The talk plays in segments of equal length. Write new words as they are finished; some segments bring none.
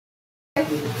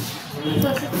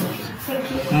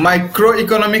Micro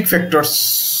economic factors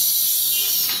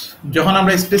যখন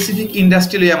আমরা specific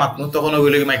industry লইয়া মাতমু তখন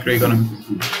ওগুলোকে মাইক্রো ইকোনমি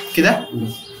কি দা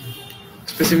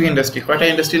স্পেসিফিক ইন্ডাস্ট্রি কয়টা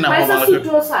ইন্ডাস্ট্রি নাম বলা যায়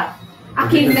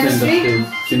আকি industry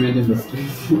cement industry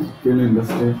still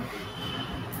industry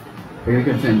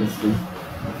agriculture industry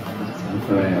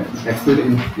export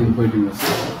import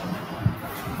industry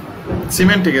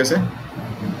cement ঠিক আছে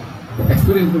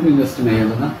এক্সপোর্ট ইম্পোর্ট ইন্ডাস্ট্রি নাই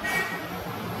না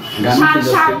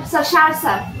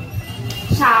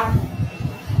শার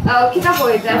কিতা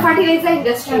কইতা ফার্টিলাইজার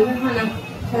ইন্ডাস্ট্রি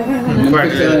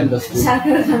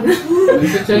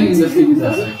ম্যানুফ্যাকচারিং ইন্ডাস্ট্রি কি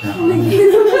আছে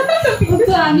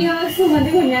তো আমি আসলে মানে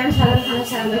কোন আর সারা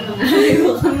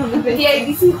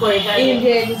ডিআইডিসি কইতা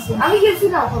আমি গেছি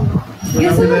না ওখানে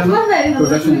গেছি না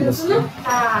প্রোডাকশন ইন্ডাস্ট্রি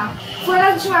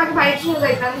ফরাজ সময় বাইরে চলে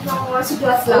যাইতাম তো আমার ছুটি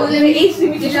আসলো এই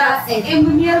লিমিটেশন আছে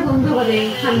এমনিয়ার বন্ধ করে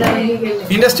ঠান্ডা হয়ে গেল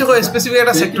ইন্ডাস্ট্রি কো স্পেসিফিক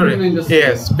একটা সেক্টরে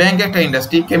यस ব্যাংক একটা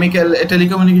ইন্ডাস্ট্রি কেমিক্যাল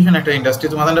টেলিকমিউনিকেশন একটা ইন্ডাস্ট্রি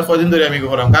তোমাদের কয়দিন ধরে আমি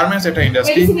করাম গার্মেন্টস একটা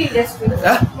ইন্ডাস্ট্রি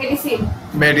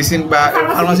মেডিসিন বা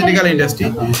pharmaceutical industry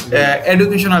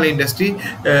educational industry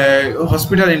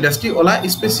hospital industry OLA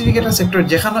specific একটা সেক্টর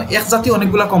যেখানে এক জাতীয়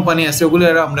অনেকগুলো কোম্পানি আছে ওগুলো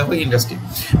আমরা কই ইন্ডাস্ট্রি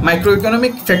মাইক্রো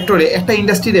ইকোনমিক ফ্যাক্টরে একটা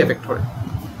ইন্ডাস্ট্রির এফেক্ট করে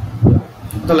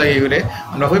তো লাগে করে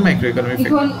আমরা কই মাইক্রো ইকোনমিক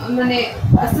ফ্যাক্টর মানে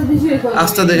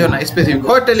আস্তে দেশ না স্পেসিফিক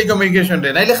হয় টেলিকমিউনিকেশন রে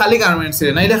নাইলে খালি গার্মেন্টস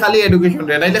রে নাইলে খালি এডুকেশন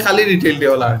রে নাইলে খালি রিটেল রে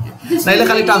ওলা আর কি নাইলে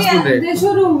খালি ট্রান্সপোর্ট রে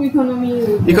দেশেরও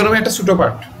ইকোনমি একটা ছোট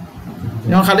পার্ট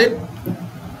যেমন খালি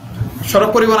সড়ক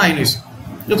পরিবহন আইন হইছে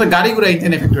যত গাড়ি ঘোড়া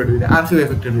ইনটেন এফেক্টেড হইছে আর কি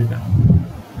এফেক্টেড হইছে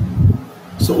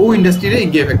সো ও ইন্ডাস্ট্রিরে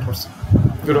ইগে এফেক্ট করছে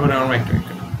যেটা মানে আমরা মাইক্রো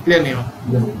ইকোনমি ক্লিয়ার নিও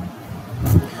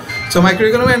সো মাইক্রো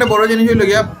ইকোনমি একটা বড় জিনিস হইলো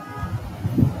গিয়া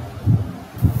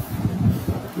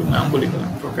নাম বলি না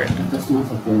প্রোকাইট কাস্টমার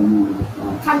সাপ্লাই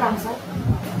খালাম স্যার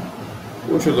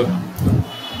ওষুধ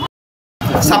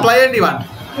supply and demand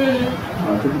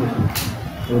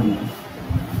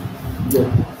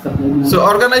so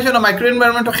organisation micro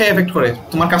এনভায়রনমেন্টকে K effect করে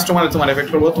তোমার কাস্টমারে তোমার এফেক্ট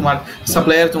করব তোমার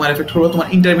সাপ্লায়ার তোমার এফেক্ট করব তোমার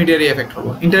ইন্টারমিডিয়ারি এফেক্ট করব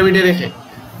ইন্টারমিডিয়ারি কে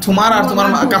তোমার আর তোমার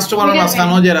কাস্টমারের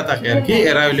মাঝখানে যারা থাকে আর কি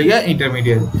এরা হইল গিয়া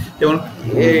ইন্টারমিডিয়ারি যেমন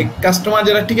কাস্টমার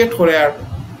যারা টিকেট করে আর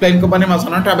প্লেন কোম্পানির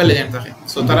মাঝখানে ট্রাভেল এজেন্ট থাকে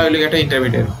সো তারা হইল একটা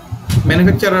ইন্টারমিডিয়ারি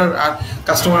ম্যানুফ্যাকচারার আর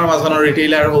কাস্টমার মাঝখানে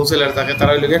রিটেইলার হোলসেলার থাকে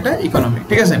তারা হইল একটা ইকোনমি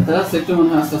ঠিক আছে তারা সেক্টর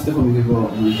মানে আস্তে আস্তে কমে দিব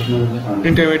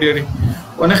ইন্টারমিডিয়ারি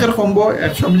অনেকের কমবো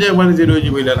সব যে একবার জিরো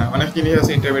হয়ে যাবে না অনেক জিনিস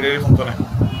আছে ইন্টারমিডিয়ারি কমতো না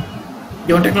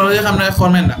যেমন টেকনোলজি আমরা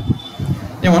করবেন না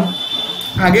যেমন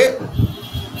আগে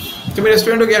তুমি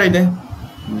রেস্টুরেন্টে গিয়ে খাইতে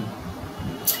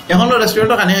এখন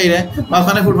রেস্টুরেন্টও খানি খাই রে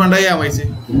মাঝখানে ফুড পান্ডাই আমাইছে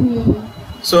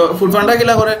সো ফুড পান্ডা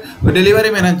গিলা করে ডেলিভারি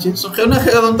ম্যান আনছে সো কেউ না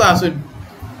কেউ তো আসেন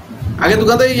আগে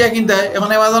দোকান থেকে গিয়া কিনতে এখন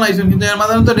অ্যামাজন আইসুন কিন্তু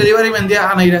অ্যামাজন তো ডেলিভারি ম্যান দিয়ে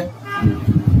আনাই রে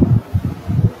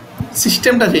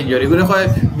সিস্টেমটা চেঞ্জ হয় এগুলো হয়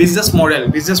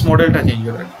বিজনেস মডেলটা চেঞ্জ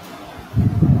হয়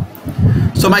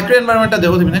সো মাইক্রো এনভায়রনমেন্টটা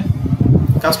দেখো তুমি না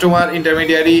customer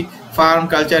intermediary farm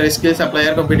culture skill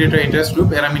supplier competitor interest group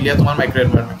এরা মিলিয়ে তোমার micro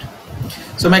environment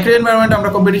so micro environment আমরা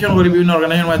কম্পিটিশন করি বিভিন্ন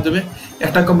অর্গানাইজেশনের মাধ্যমে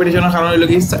একটা কম্পিটিশনের কারণে হলো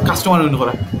কি কাস্টমার উইন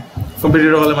করা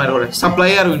কম্পিটিটর হলে মাইর করে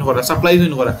সাপ্লায়ার উইন করা সাপ্লাই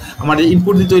উইন করা আমার যে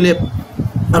ইনপুট দিতে হইলে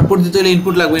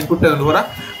ইনপুট লাগবে ইনপুটটা উইন করা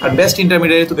আর বেস্ট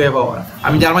ইন্টারমিডিয়ারি তো পেয়ে পাওয়া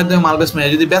আমি যার মাধ্যমে মাল বেস্ট মানে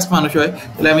যদি বেস্ট মানুষ হয়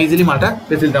তাহলে আমি ইজিলি মালটা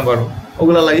বেচে দিতে পারবো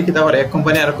ওগুলো লাগে কি তারপরে এক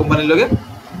কোম্পানি আর এক কোম্পানির লগে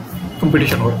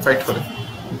কম্পিটিশন করে ফাইট করে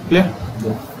ক্লিয়ার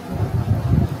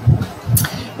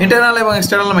ইন্টারনাল এবং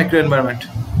এক্সটার্নাল মাইক্রো এনভায়রনমেন্ট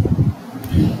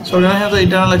সো তো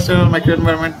ইন্টারনাল এক্সটার্নাল মাইক্রো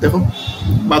এনভায়রনমেন্ট দেখো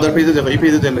বাদর পেজে দেখো এই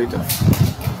পেজে দেখো এটা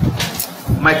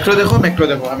মাইক্রো দেখো ম্যাক্রো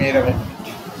দেখো আমি এরকম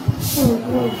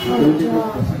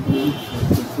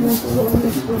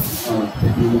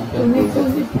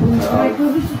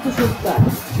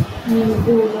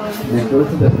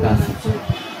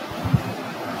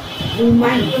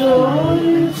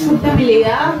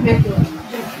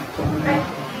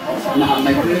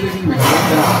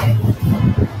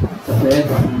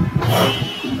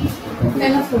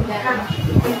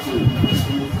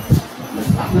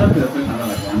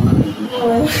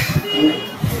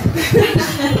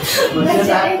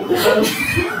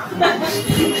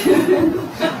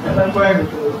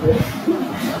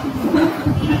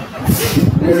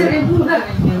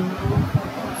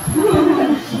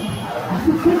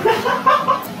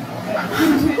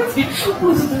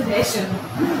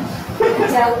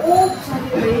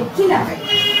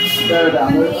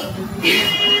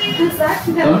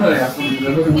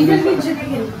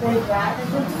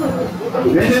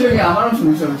আমারও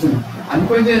সমস্যা হচ্ছে আমি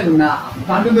কই যে না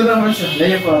পান্ডু দাদা আমার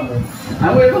লেগে পড়াবো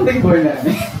আমি এরকম থেকে বই না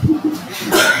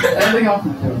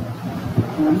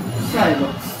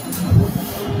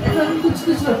আমি कुछ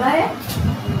कुछ होता है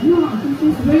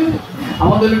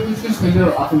আমাদের কিছু কিছু হইলো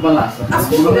আপন বালা আছে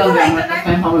বললাম যে আমার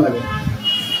টাইম ভালো লাগে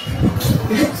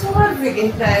তোমার দিকে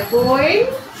বই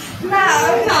না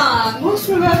না most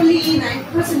probably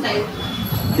 9% টাইম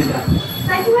কিটা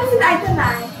 90% আইতা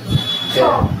নাই তো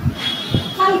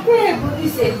কালকে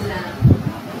বলিছে না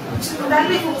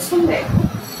দাঁড়িয়ে শুনবে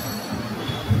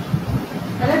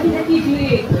আরে দিনে কি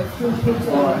দিই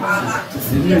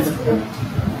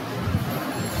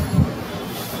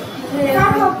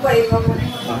কাম আপ করে বাবা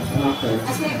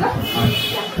আজকে এটা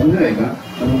 ¿Dónde venga?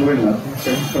 ¿Dónde venga?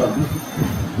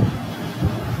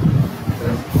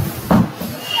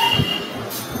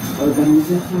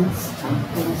 Organizations.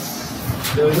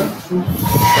 ¿De verdad?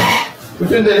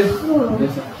 ¿Usted?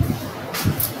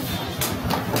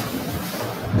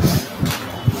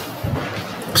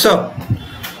 So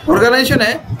অর্গানাইজেশনে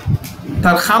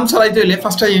তার খাম চালাইতে হইলে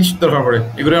ফার্স্টটা জিনিস দরকার পড়ে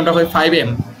এগুলো আমরা কই 5M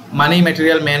মানি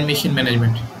material man machine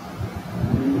management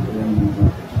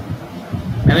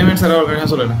management ছাড়া অর্গানাইজেশন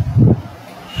চলে না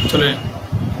চলে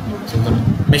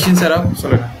মেশিন ছাড়াও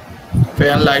চলে না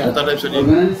ফ্যান লাইট ওটা টাইপ চলে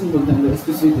Organization বলতে আমরা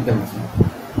স্পেসিফিক দিতে পারছি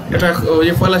এটা ওই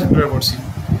যে পয়লা চ্যাপ্টারে পড়ছি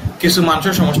কিছু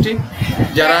মানুষের সমষ্টি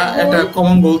যারা একটা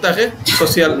কমন গোল থাকে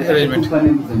সোশিয়াল অ্যারেঞ্জমেন্ট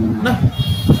না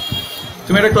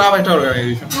তুমি একটা ক্লাব একটা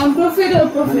অর্গানাইজেশন প্রফিট ও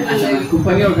প্রফিট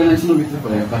কোম্পানি অর্গানাইজেশনের ভিতরে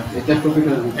পড়ে বাট এটা প্রফিট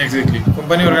এক্স্যাক্টলি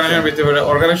কোম্পানি অর্গানাইজেশন ভিতরে পড়ে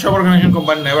অর্গানাইজেশন সব অর্গানাইজেশন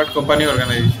কোম্পানি না বাট কোম্পানি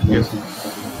অর্গানাইজেশন ইয়েস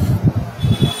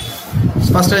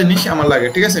ফার্স্টটা জিনিস আমার লাগে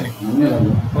ঠিক আছে নি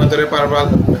আমাদের পারবাল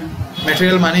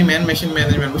material money man machine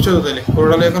management বুঝছো তো তাহলে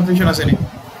কোরালে কনফিউশন আছে নি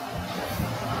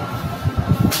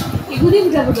এগুলি কি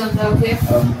যাবো জানতে হবে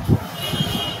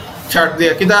চার্ট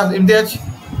দিয়ে কিতা ইমতিয়াজ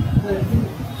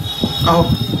আহ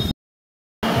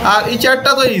আর এই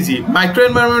চার্টটা তো ইজি মাইক্রো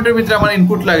এনভায়রনমেন্টের ভিতরে আমার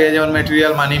ইনপুট লাগে যেমন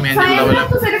ম্যাটেরিয়াল মানি ম্যান যেগুলো বলে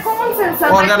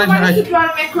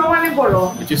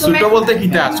ছোট বলতে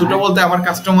কিতা ছোট বলতে আমার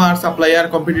customer supplier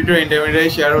competitor intermediate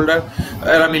share holder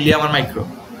এরা মিলিয়ে আমার মাইক্রো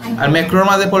আর ম্যাক্রোর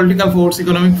মাঝে political force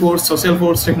economic force social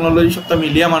force technology সবটা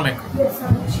মিলিয়ে আমার ম্যাক্রো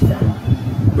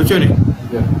বুঝছো নি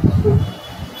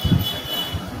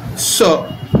সো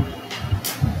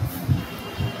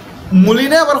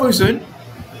মুলিনে আবার কইছেন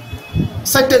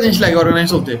চারটা জিনিস লাগে অর্গানাইজ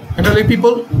চলতে এটা হলো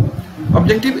পিপল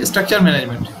অবজেক্টিভ স্ট্রাকচার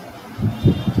ম্যানেজমেন্ট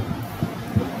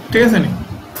ঠিক আছে নি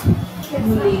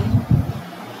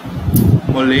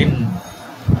মুলিন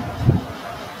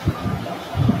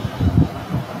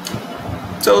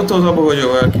চৌথ সব হয়ে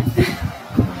যাবে আর কি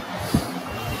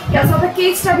Yeah, so the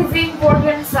case study is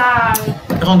important,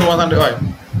 এখন তোমার সামনে হয়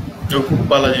খুব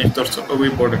ভালো জিনিস তোর খুব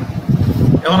ইম্পর্টেন্ট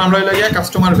এখন আমরা হইলো গিয়া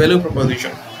কাস্টমার ভ্যালু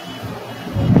প্রপোজিশন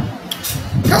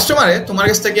কাস্টমারে তোমার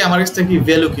কাছ থেকে আমার কাছ থেকে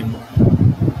ভ্যালু কিনবো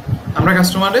আমরা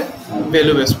কাস্টমারে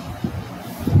ভ্যালু বেসবো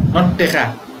নট টেকা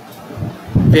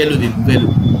ভ্যালু দিন ভ্যালু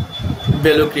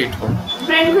ভ্যালু ক্রিয়েট করবো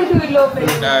brand value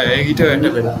না এইটাও একটা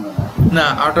ভ্যালু না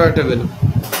আরটাও একটা ভ্যালু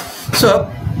সো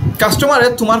কাস্টমারে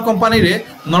তোমার কোম্পানিরে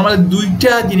নর্মালি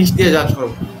দুইটা জিনিস দিয়ে জাজ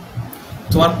করবো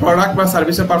তোমার প্রোডাক্ট বা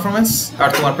সার্ভিসের পারফরমেন্স আর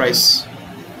তোমার প্রাইস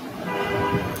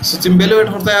সো তুমি ভ্যালুয়েট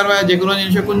করতে পারবে যে কোনো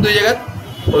জিনিসের কোন দুই জায়গা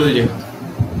ওই দুই জায়গা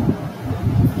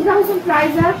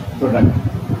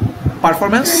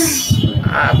পারফরমেন্স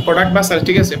প্রোডাক্ট বা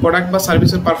ঠিক আছে প্রোডাক্ট বা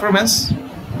সার্ভিসের পারফরমেন্স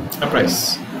আর প্রাইস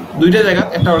দুইটা জায়গা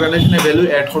একটা অর্গানাইজেশনে ভ্যালু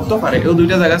অ্যাড করতে পারে এই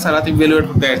দুইটা জায়গা ছাড়া তুমি ভ্যালু অ্যাড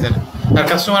করতে পারবে না আর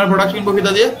কাস্টমার প্রোডাক্ট কিনবো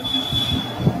কিটা দিয়ে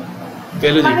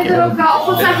ভ্যালু দিয়ে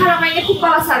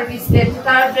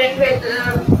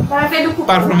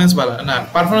পারফরমেন্স ভালো না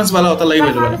পারফরমেন্স ভালো ওটা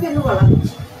লাগবে ভ্যালু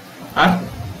আর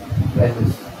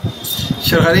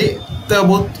সরকারি তো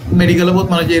বহুত মেডিকেলে বহুত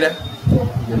মানুষ যাইরা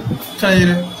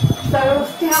চাইরে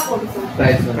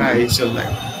প্রাইস চলে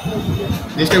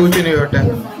জিনিসটা বুঝতে নিও ওটা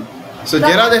সো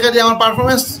যারা দেখে যে আমার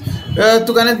পারফরমেন্স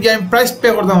দোকানে গিয়ে আমি প্রাইস পে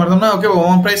করতে পারতাম না ওকে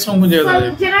আমার প্রাইস কম বুঝে যাবে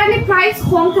জেনারেলি প্রাইস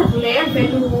কম থাকলে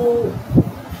ভ্যালু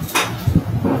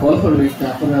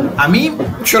আমি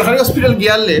সরকারি হসপিটাল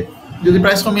গিয়ালে যদি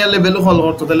প্রাইস কমিয়ালে ভ্যালু ফল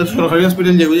করতো তাহলে সরকারি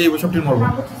হসপিটাল যেগুলো এই সবটির মরবো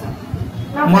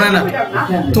মনে না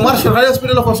তোমার সরকারি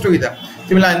হসপিটালে কষ্ট কিতা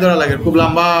তুমি লাইন ধরা লাগে খুব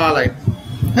লম্বা লাইন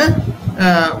হ্যাঁ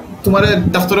তোমার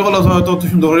ডাক্তারে বলো তো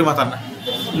সুন্দর করে মাথার না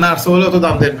নার্স হলে অত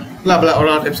দাম দেন না লাভলা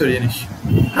ওরা টাইপসের জিনিস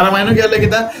হারামাইনও গিয়ালে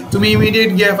কিতা তুমি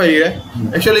ইমিডিয়েট গিয়া পাই গে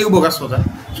অ্যাকচুয়ালি বোগাস কথা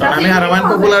কারণ আমি হারামাইন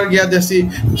পপুলার গিয়া দেখছি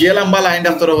যে লম্বা লাইন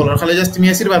ডাক্তারে বলো খালি জাস্ট তুমি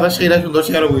এসির বাতাস সেইটা সুন্দর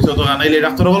শেয়ারও বুঝছো তো নাইলে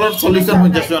ডাক্তারে বলো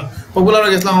 40-50 জন পপুলারও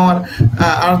গেছিলাম আমার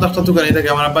আর ডাক্তার দোকানে থাকে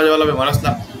আমার আব্বা যাওয়ালা বেমার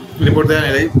আসলাম রিপোর্ট দেওয়া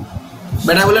নেই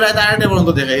বেটা বলে রাত 8টা পর্যন্ত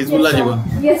দেখে হিজবুল্লাহ জীবন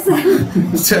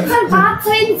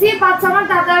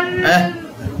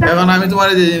এখন আমি তোমার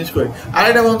যে জিনিস করি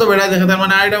 8টা পর্যন্ত বেড়া দেখে তার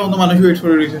মানে 8টা পর্যন্ত মানুষ ওয়েট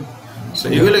করে রয়েছে সো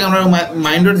এগুলো আমরা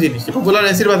মাইন্ডের জিনিস পপুলার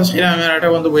এসির বাতাস সেটা আমি 8টা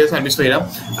পর্যন্ত বইয়ে সার্ভিস করিলাম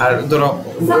আর ধরো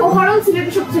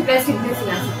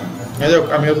যাক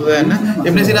আমিও তো জানি না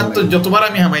এমনি সিনা তো যতবার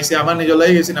আমি হামাইছি আমার নিজে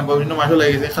লাগি গেছি না বিভিন্ন মাসও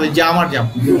লাগি গেছে খালি জাম আর জাম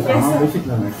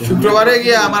শুক্রবারে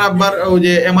গিয়ে আমার আব্বার ওই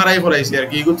যে এমআরআই করাইছি আর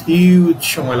কি হিউজ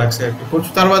সময় লাগছে আর কি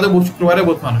তার বাদে শুক্রবারে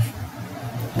বহুত মানুষ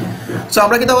সো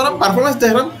আমরা কি দেখলাম পারফরমেন্স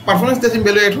দেখলাম পারফরমেন্স দিয়ে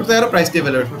ভ্যালুয়েট করতে পারো প্রাইস দিয়ে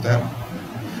ভ্যালুয়েট করতে পারো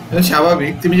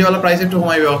স্বাভাবিক তুমি যে প্রাইস একটু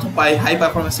কমাইবে অত পাই হাই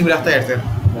পারফরমেন্স তুমি রাখতে পারতে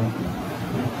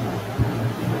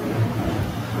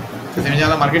তুমি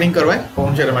যারা মার্কেটিং করবে কোন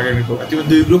সেটা মার্কেটিং করবে তুমি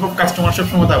দুই গ্রুপ অফ কাস্টমার সব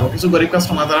সময় থাকবো কিছু গরিব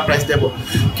কাস্টমার তারা প্রাইস দেবো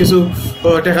কিছু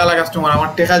টেকালা কাস্টমার আমার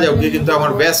টেকা যাও গিয়ে কিন্তু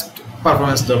আমার বেস্ট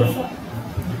পারফরমেন্স দেবে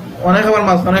অনেক আমার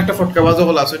মাঝখানে একটা ফটকাবাজও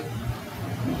হল আছে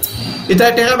এটা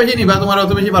টেকা বেশি নিবা তোমার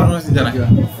অত বেশি পারফরমেন্স দিতে না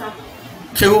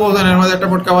সেগু বলছেন মাঝে একটা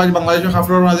ফটকাবাজ বাংলাদেশের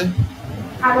খাফড়োর মাঝে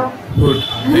গুড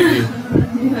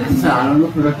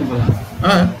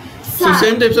হ্যাঁ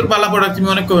সেম টাইপসের পালা প্রোডাক্ট তুমি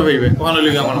অনেক কমে পাইবে ওখানে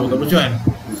লিগে আমার মতো বুঝছো না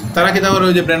তারা কি তারপরে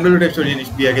ওই যে ব্র্যান্ড ভ্যালু টাইপসের জিনিস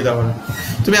দিয়া কি তারপরে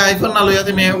তুমি আইফোন না লইয়া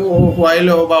তুমি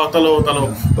হোয়াইলো বা অতলো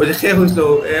ওই যে শেষ হয়েছিল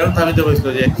আমি তো হয়েছিল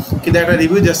যে কিন্তু একটা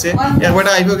রিভিউ যাচ্ছে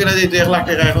একবারটা আইফোন কিনা যেহেতু 1 লাখ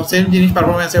টাকা এখন সেম জিনিস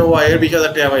পারফরমেন্সে হোয়াইয়ের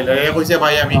 20,000 টাকা পাইলো এ কইছে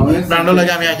ভাই আমি ব্র্যান্ডও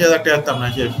লাগে আমি 80,000 টাকা দিতাম না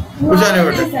শেষ বুঝছো না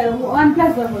ওটা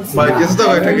ভাই কিছু তো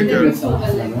এটা কি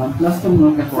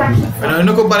মানে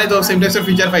অন্য কোম্পানি তো সেম টাইপসের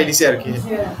ফিচার পাই দিছে আর কি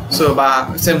সো বা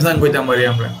স্যামসাং কইতাম পারি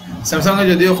আমরা স্যামসাং এ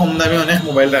যদিও কম দামি অনেক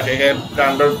মোবাইল রাখে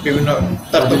ব্র্যান্ডের বিভিন্ন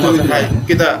তারতম্য আছে হাই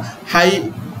কিতা হাই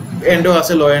এন্ডও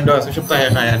আছে লো এন্ডও আছে সব তাই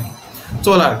খায় আর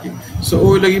চল আর কি সো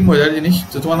ওই লাগি মজার জিনিস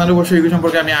তো তোমাদের অবশ্যই এই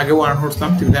সম্পর্কে আমি আগে ওয়ার্ন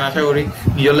করছিলাম তুমি আশা করি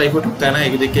নিজের লাইফে ঠকতে না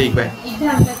এগুলো দেখে এই পায়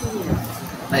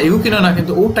না এগুলো কিনো না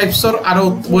কিন্তু ও টাইপসর আরো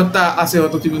উৎপত্তা আছে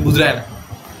হয়তো তুমি বুঝরাই না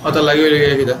অত লাগে ওই লেগে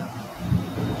কিতা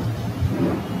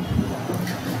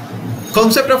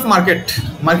কনসেপ্ট অফ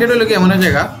মার্কেট হলো কি এমন এক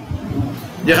জায়গা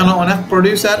যেখানে অনেক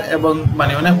প্রডিউসার এবং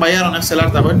মানে অনেক বায়ার অনেক সেলার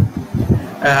থাকেন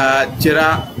যারা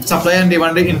সাপ্লাই অ্যান্ড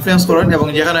ডিমান্ডে ইনফ্লুয়েন্স করেন এবং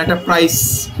যেখানে একটা প্রাইস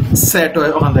সেট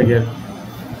হয় ওখান থেকে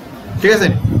ঠিক আছে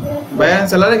বায়ার অ্যান্ড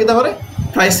সেলারে কী করে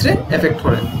প্রাইস রে এফেক্ট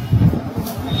করে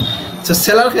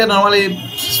সেলার খেয়ে নর্মালি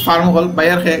ফার্ম হল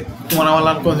বায়ার খেয়ে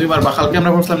মনামালান কনজিউমার বা কালকে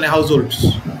আমরা বলছিলাম হাউস হোল্ডস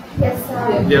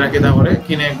যারা কিনা করে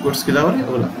কিনে গুডস কিনা করে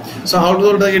ওগুলো সো হাউস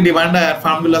হোল্ড থেকে ডিমান্ড আর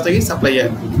ফার্মগুলো থেকে সাপ্লাই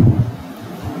হয়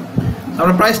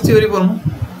আমরা প্রাইস থিওরি পড়বো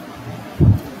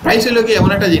প্রাইস হলো কি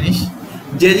এমন একটা জিনিস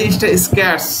যে জিনিসটা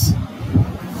স্ক্যার্স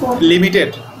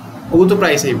লিমিটেড ওগুলো তো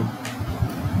প্রাইস আইব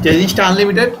যে জিনিসটা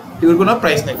আনলিমিটেড এগুলোর কোনো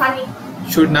প্রাইস নেই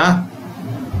শুড না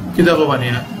কি দেখো পানি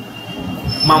না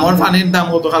মামার পানির দাম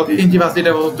কত কালকে কিনছি 5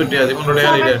 লিটার 70 টাকা 15 টাকা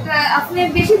লিটার আপনি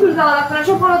বেশি দূর যাওয়া আপনার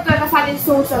সব তো একটা পানির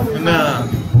সোর্স আছে না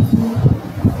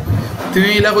তুমি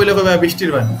ইলা কইলে কবে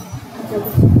বৃষ্টির পানি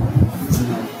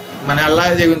মানে আল্লাহ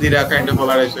যেগুন দিরা কাইন্ড অফ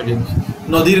পলারাইজ জিনিস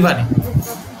নদীর পানি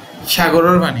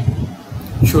সাগরের পানি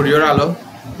সূর্যের আলো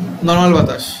নর্মাল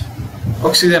বাতাস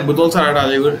অক্সিজেন বোতল ছাড়াটা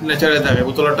যেগুলো নেচারে থাকে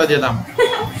বোতলটা যে দাম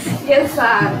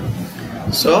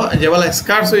সো যেবেলা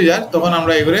স্কার্স হয়ে যায় তখন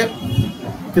আমরা এগুলো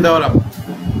কিতা বললাম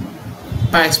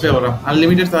প্রাইস পে করলাম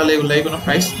আনলিমিটেড তাহলে এগুলো কোনো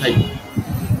প্রাইস নাই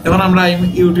এখন আমরা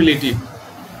ইউটিলিটি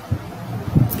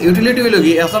হইল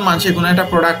কি এখন মানুষের কোনো একটা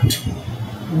প্রোডাক্ট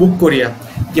বুক করিয়া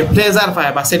যে প্লেজার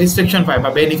পায় বা স্যাটিসফ্যাকশন পায় বা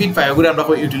বেনিফিট পায় ওগুলো আমরা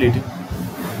ইউটিলিটি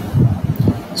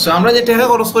সো আমরা যে টাকা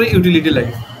খরচ করি ইউটিলিটি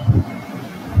লাগে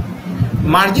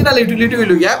মার্জিনাল ইউটিলিটি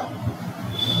হইল গিয়া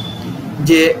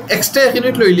যে এক্সট্রা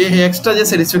ইউনিট লইলে সেই এক্সট্রা যে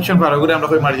স্যাটিসফ্যাকশন পাওয়া ওগুলো আমরা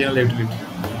মার্জিনাল ইউটিলিটি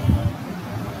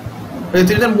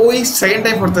তুমি বই সেকেন্ড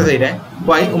টাইম করতে চাই না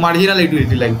ওয়াই ও মার্জিনাল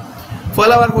ইউটিলিটি লাগে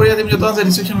ফলে আবার পরে তুমি যত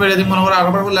স্যাটিসফ্যাকশন পাই তুমি মনে করো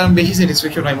আরবার বললে আমি বেশি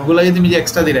স্যাটিসফ্যাকশন পাই ওগুলো তুমি যে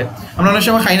এক্সট্রা দিলে আমরা অনেক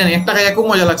সময় খাই না একটা খাই খুব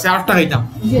মজা লাগছে আরেকটা খাইতাম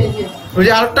ওই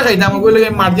যে আরেকটা খাইতাম ওগুলো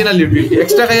মার্জিনাল ইউটিলিটি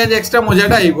এক্সট্রা খাইয়া যে এক্সট্রা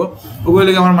মজাটা আইব ওগুলো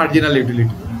আমার মার্জিনাল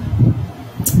ইউটিলিটি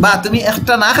বা তুমি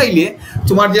একটা না খাইলে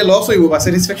তোমার যে লস হইব বা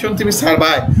স্যাটিসফ্যাকশন তুমি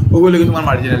ছাড়বাই ওগুলো তোমার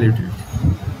মার্জিনাল ইউটিলিটি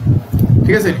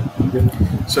ঠিক আছে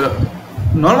সো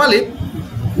নর্মালি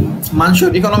মানুষের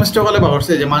ইকোনমিস্ট সকলে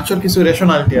ভাবছে যে মানুষের কিছু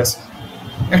রেশনালিটি আছে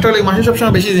একটা হলে মানুষ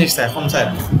সবসময় বেশি জিনিস চায় কম চায়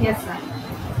না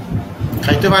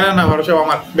খাইতে পারে না ঘরে সব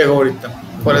আমার ব্যবহার দিতাম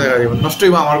পরে দেখা যাবে নষ্ট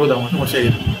হইব আমার কোথাও সমস্যা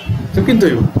গেলে তো কিন্তু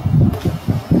হইব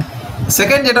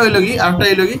সেকেন্ড যেটা হইল কি আরেকটা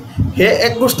হইল কি হে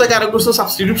এক গোষ্ঠ থেকে আরেক গোষ্ঠ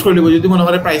সাবস্টিটিউট করে দেবো যদি মনে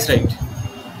করে প্রাইস রাইট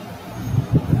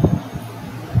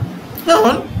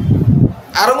এখন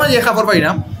আরঙে যে খাবার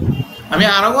পাইলাম আমি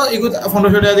আরঙে এগু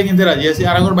 1500 টাকা দিয়ে কিনতে রাজি আছি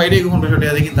আরঙের বাইরে এগু 1500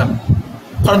 টাকা দিয়ে কিনতাম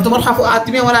কারণ তোমার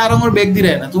তুমি আমার আরঙের ব্যাগ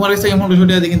দিলে না তোমার কাছে 1500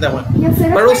 টাকা দিয়ে কিনতাম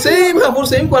বাট ও সেম কাপড়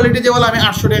সেম কোয়ালিটি যে বলে আমি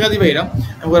 800 টাকা দিয়ে পাইলাম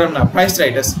আমি বললাম না প্রাইস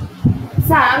রাইট আছে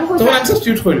তখন আমি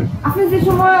সাবস্টিটিউট করি আপনি যে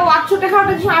সময় 800 টাকা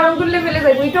ওটা আরঙের লেভেলে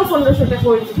যাইবো এটাও 1500 টাকা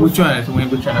করে বুঝছো না তুমি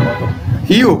বুঝছো না কত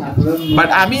হিউ বাট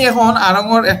আমি এখন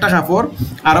আরঙের একটা কাপড়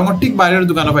আরঙের ঠিক বাইরের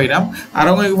দোকানে পাইলাম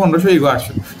আরঙে 1500 এগো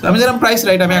 800 আমি যেরকম প্রাইস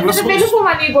রাইট আমি একটা বেলু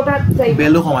কমানি গোটা চাই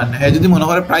বেলু কমান না যদি মনে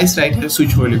করে প্রাইস রাইট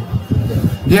সুইচ করে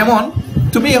যেমন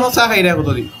তুমি এখন চা খাই কত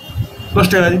দি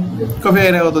 10 টাকা দি কফি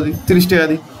খাই কত দি 30 টাকা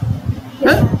দি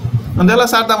হ্যাঁ দেখলা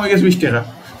চার দাম হয়ে গেছে 20 টাকা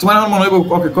তোমার আমার মনে হইব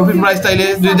ওকে কফির প্রাইস তাইলে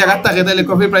যদি জায়গা থাকে তাহলে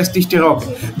কফির প্রাইস 30 টাকা ওকে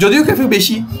যদিও কফি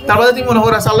বেশি তারপরে তুমি মনে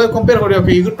করো চালের কম্পেয়ার করি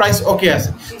ওকে এগুলো প্রাইস ওকে আছে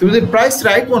তুমি যদি প্রাইস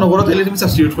রাইট মনে করো তাহলে তুমি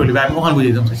সাবস্টিটিউট করে দিবে আমি ওখানে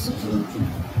বুঝিয়ে দিতাম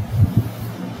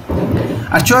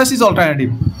আর চয়েস ইজ অল্টারনেটিভ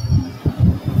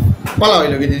বলা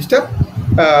হইল কি জিনিসটা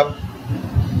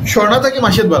স্বর্ণা থেকে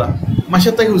মাসের বালা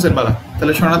মাসের থেকে হুসেন বালা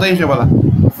তাহলে স্বর্ণা থেকে সে বালা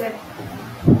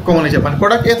কমন হিসাব মানে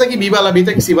প্রোডাক্ট এটা কি বি বালা বি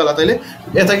থেকে সি বালা তাহলে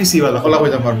এটা কি সি বালা বলা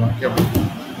হইতে পারবো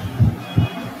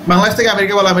বাংলাদেশ থেকে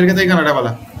আমেরিকা বালা আমেরিকা থেকে কানাডা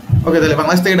বালা ওকে তাহলে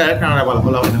বাংলাদেশ থেকে ডাইরেক্ট কানাডা বালা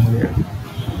বলা হইতে পারবো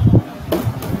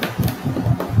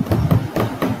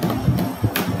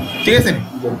ঠিক আছে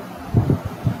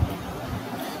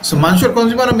সো মানুষের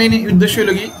কনজিউমার মেইন উদ্দেশ্য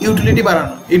হলো কি ইউটিলিটি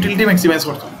বাড়ানো ইউটিলিটি ম্যাক্সিমাইজ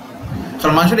করতে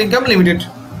কারণ মানুষের ইনকাম লিমিটেড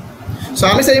সো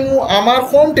আমি চাই আমার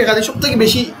কম টাকা দিয়ে সব থেকে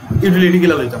বেশি ইউটিলিটি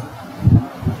গিলা লইতাম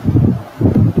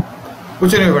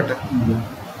বুঝছেন ব্যাপারটা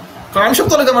কারণ আমি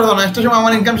সপ্তাহ নিতে পারতাম না একটা সময়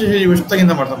আমার ইনকাম শেষ হয়ে যাবে সপ্তাহ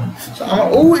কিনতে পারতাম না আমার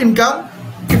ও ইনকাম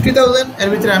 50,000 এর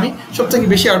ভিতরে আমি সব থেকে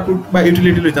বেশি আউটপুট বা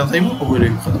ইউটিলিটি লইতাম তাই ওগুলো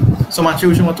সো মানুষের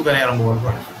ওই সময় দোকানে আরম্ভ করবো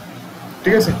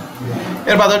ঠিক আছে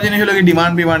এর বাজার জিনিস হলো কি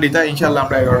ডিমান্ড এটা ইনশাল্লাহ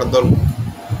আমরা 11টার ধরবো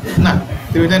না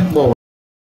তুমি দেন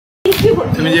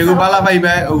তুমি যেগুলো বালা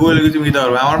পাইবে ওগুলো তুমি দিতে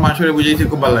পারবে আমার মানুষের বুঝাইতে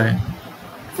খুব ভালো লাগে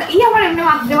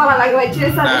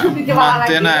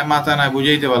মাথা না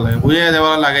বুঝাইতে ভালো লাগে বুঝাই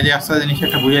দেওয়া লাগে যে একটা জিনিস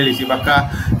একটা বুঝাই দিছি বাক্কা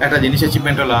একটা জিনিস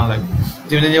অ্যাচিভমেন্টও লাগান লাগে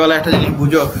তুমি যে বলা একটা জিনিস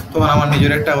বুঝো তোমার আমার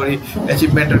নিজের একটা ওই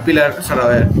অ্যাচিভমেন্টের পিলার ছাড়া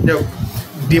হয়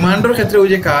ডিমান্ডের ক্ষেত্রে ওই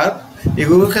যে কার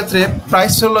এগুলোর ক্ষেত্রে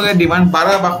প্রাইসের লগে ডিমান্ড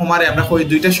বাড়া বা কমারে আমরা কই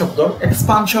দুইটা শব্দ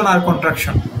এক্সপানশন আর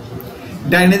কন্ট্রাকশন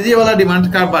ডাইনামিক যেওয়ালা ডিমান্ড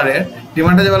কার বাড়ে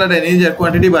ডিমান্ডটা যেওয়ালা ডাইনামিক যে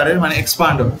কোয়ান্টিটি বাড়ে মানে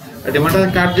এক্সপান্ড হয় আর ডিমান্ডটা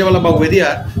কার যেওয়ালা বাড়বে দিয়া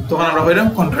তখন আমরা হইলাম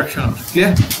কন্ট্রাকশন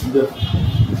ক্লিয়ার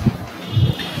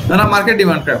না market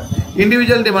demand curve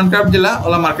individual demand curve যেটা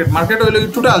ওলা মার্কেট হইল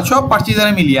টোটাল সব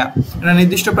পারচেজারে মিলিয়া এটা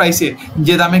নির্দিষ্ট প্রাইসে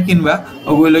যে দামে কিনবা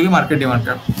ওগুলো কি মার্কেট ডিমান্ড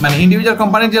কার্ভ মানে ইন্ডিভিজুয়াল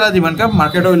কোম্পানির যেটা ডিমান্ড কার্ভ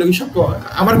মার্কেট হইল কি সব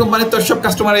আমার কোম্পানির তো সব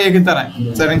কাস্টমারে কিনতে নাই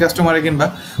সার্টেন কাস্টমারে কিনবা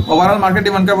ওভারঅল মার্কেট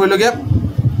ডিমান্ড কার্ভ হইল গিয়া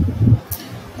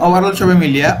ওভারঅল সবে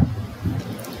মিলিয়া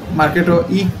মার্কেট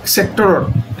ই সেক্টর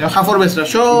কাপড় বেচরা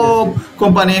সব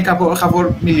কোম্পানি কাপড়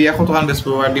মিলিয়া কতখান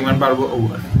বেচবো আর ডিমান্ড বাড়বো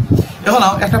ওভার এখন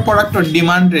একটা প্রোডাক্টের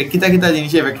ডিমান্ডে কিতা কিতা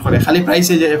জিনিস এফেক্ট করে খালি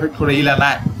প্রাইসে যে এফেক্ট করে ইলা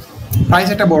নাই প্রাইস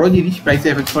একটা বড় জিনিস প্রাইসে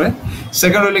এফেক্ট করে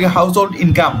সেকেন্ড হইল হাউস হোল্ড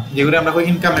ইনকাম যেগুলো আমরা কই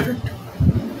ইনকাম এফেক্ট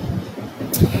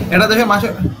এটা দেখে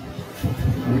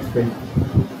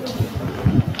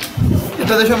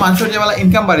মানুষের যে বেলা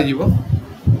ইনকাম বাড়ি যাব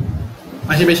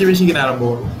মাসে বেশি বেশি কিনা আরম্ভ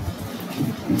করবো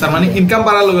তার মানে ইনকাম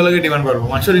বাড়ার লগে লগে ডিমান্ড বাড়বো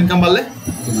মানুষের ইনকাম বাড়লে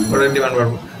প্রোডাক্ট ডিমান্ড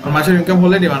বাড়বো আর মানুষের ইনকাম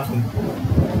হলে ডিমান্ড কমবে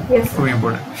খুব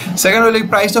ইম্পর্টেন্ট সেকেন্ড হলো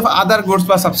প্রাইস অফ আদার গুডস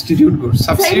বা সাবস্টিটিউট গুডস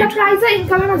সাবস্টিটিউট প্রাইস আর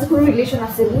ইনকামের মাঝে কোনো রিলেশন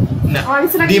আছে না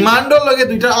ডিমান্ডের লগে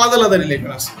দুইটা আলাদা আলাদা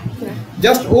রিলেশন আছে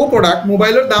জাস্ট ও প্রোডাক্ট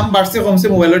মোবাইলের দাম বাড়ছে কমছে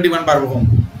মোবাইলের ডিমান্ড বাড়বে কম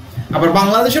আবার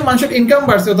বাংলাদেশের মানুষের ইনকাম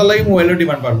বাড়ছে তার লাগি মোবাইলের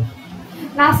ডিমান্ড বাড়বে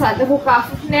না স্যার দেখো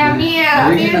কাফনে আমি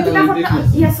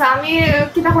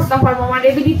কিটা করতে পারবো আমার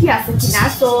এবিলিটি আছে কিনা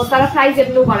তো তারা প্রাইস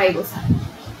এমনিও বাড়াইবো স্যার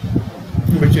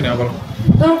বুঝছি না বলো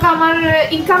তোর আমার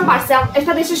ইনকাম বাড়ছে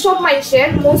একটা দেশের সব মানুষের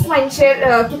মোস্ট মানুষের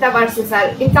কিতা বাড়ছে স্যার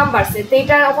ইনকাম বাড়ছে তো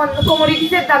এটা এখন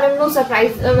কমোডিটির দাম এমনিও স্যার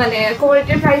প্রাইস মানে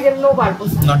কমোডিটির প্রাইস এমনিও বাড়বো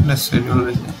স্যার নট নেসেসারি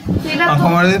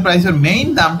কমোডিটির প্রাইসের মেইন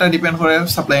দামটা ডিপেন্ড করে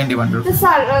সাপ্লাই এন্ড ডিমান্ডের উপর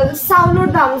স্যার সাউন্ডের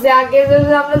দাম যে আগে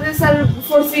আমরা যে স্যার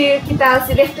ফোরসি কিতা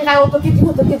আছে দেখতে না অত কেজি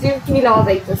হতো কেজি কিনি লওয়া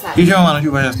যাইতো স্যার কি সময় মানুষ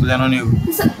ভাই আসলে জানো নি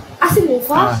আসলে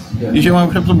মুফা এই সময়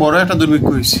সবচেয়ে বড় একটা দুর্ভিক্ষ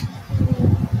হইছে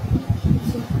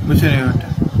বুঝছেন এটা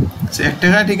এক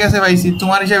টাকা ঠিক আছে ভাইছি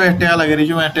তোমার হিসাবে 1 টাকা লাগে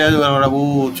রিজুম 1 টাকা জোগাড় করা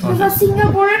বহুত সমস্যা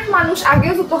সিঙ্গাপুরের মানুষ আগে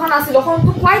তখন আছিল তখন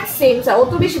তো কোয়াইট সেম স্যার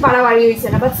অত বেশি বাড়াবাড়ি হইছে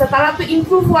না বাট তারা তো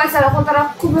ইমপ্রুভ হইছে আর এখন তারা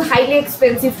খুব হাইলি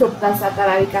এক্সপেন্সিভ সবটা স্যার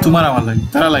তারা এই কারণে তোমার আমার লাগে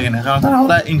তারা লাগে না কারণ তারা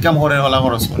হলা ইনকাম করে হলা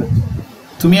খরচ করে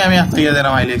তুমি আমি আত্মীয় যারা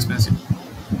হাইলি এক্সপেন্সিভ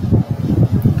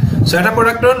সো একটা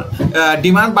প্রোডাক্টের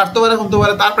ডিমান্ড বাড়তে পারে কমতে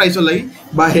পারে তার প্রাইসও লাগে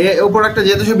বা হে ও প্রোডাক্টটা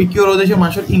যে দেশে বিক্রি করে দেশে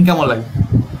মানুষের ইনকামও লাগে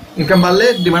ইনকাম বাড়লে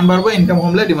ডিমান্ড বাড়বে ইনকাম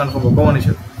কমলে ডিমান্ড কমবে কমন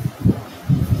হিসেবে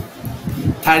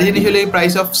থার্ড জিনিস হলো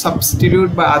প্রাইস অফ সাবস্টিটিউট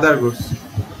বা আদার গুডস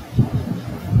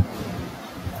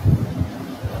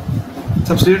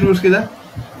সাবস্টিটিউট গুডস কিদা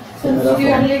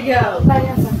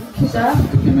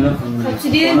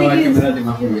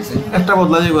একটা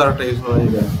বদলা যাবে আরেকটা ইউজ করা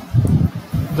যাবে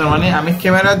তার মানে আমি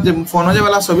ক্যামেরা যে ফোনে যে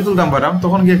বেলা ছবি তুলতাম পারাম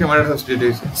তখন গিয়ে ক্যামেরা সাবস্টিটিউট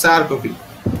হয়েছে 4 কপি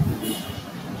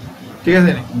ঠিক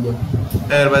আছে না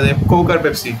এর বাদে কোক আর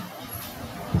পেপসি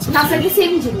নাসা কি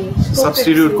সেম জিনিস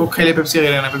সাবস্টিটিউট কোক খেলে পেপসি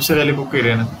খেলে না পেপসি খেলে কোক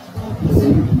খেলে না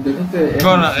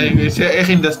কোন এক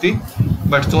ইন্ডাস্ট্রি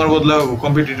বাট তোমার বদলা হবে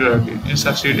কম্পিটিটর আর কি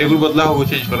সাবস্টিটিউট এগুলো বদলা হবে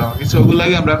চেঞ্জ করা হবে কিছু ওগুলো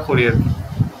লাগে আমরা করি আর কি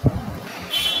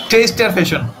টেস্ট আর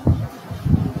ফ্যাশন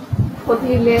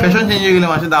ফ্যাশন চেঞ্জ হয়ে গেলে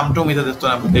মানুষের দামটাও মিটাতে দিত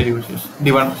না ডেইলি বেসিস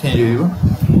ডিমান্ড চেঞ্জ হয়ে যাব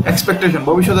এক্সপেকটেশন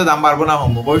ভবিষ্যতে দাম বাড়বো না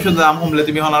কমবো ভবিষ্যতে দাম কমলে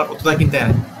তুমি এখন আর অতটা কিনতে না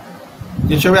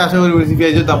যেসবে আশা করি বেশি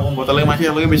পেঁয়াজের দাম কমবো তাহলে মাসে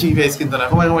আগে বেশি পেঁয়াজ কিনতো না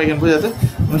কমাই কমাই এখানে বোঝাতে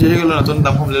শেষ হয়ে গেলো নতুন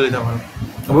দাম কমলে লইতে পারবো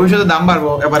ভবিষ্যতে দাম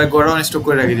বাড়বো এবারে গোডাউন স্টক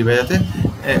করে রাখি দিবে যাতে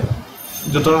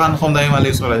যতক্ষণ কম দামি মাল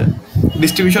ইউজ করা যায়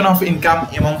distribution of income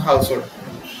among household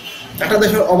একটা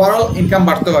দেশের ওভারঅল ইনকাম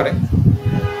বাড়তে পারে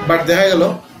বাট দেখা গেল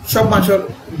সব মানুষের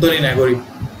ধনী না গরিব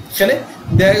সেখানে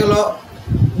দেখা গেল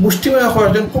মুষ্টিমেয়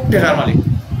কয়েকজন খুব টেকার মালিক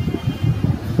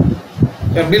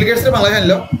বিল গেটসের বাংলাদেশ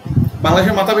আনলো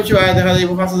বাংলাদেশের মাথা পিছু আয় দেখা যায়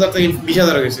 5,000 থেকে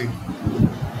 20,000 গেছে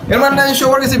এর মানে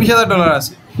সবার কাছে $20,000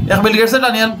 আছে এক বিল গেটসের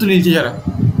টানিয়া তুলিলছে যারা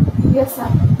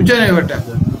বুঝছো না ব্যাপারটা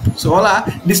সো ওলা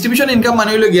ডিস্ট্রিবিউশন ইনকাম মানে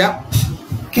হইলো গিয়া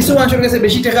কিছু মানুষের কাছে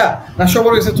বেশি টাকা না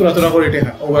সবার কাছে তোলা তোলা করে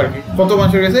টাকা ওভার কি কত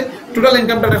মানুষের কাছে টোটাল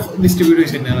ইনকামটা ডিস্ট্রিবিউট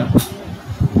হয়েছে না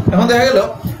এখন দেখা গেল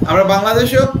আমরা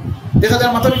বাংলাদেশেও দেখা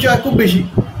যায় মাথা পিছু আয় খুব বেশি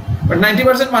বাট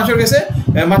 90% মানুষের কাছে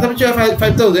মাথা পিছু আয়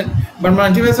 5,000 বাট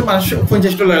 90% মানুষ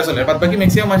 $50 চলে বাদ বাকি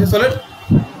ম্যাক্সিমাম মানুষের চলে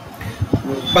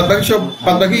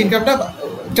বাদ বাকি ইনকামটা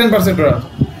 10% করা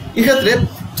এক্ষেত্রে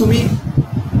তুমি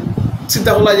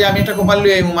চিন্তা করলা যে আমি একটা কোম্পানি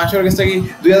লই আইমু মানুষের কাছ থেকে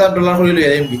 $2,000 করে লই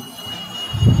আইম কি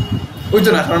ওই তো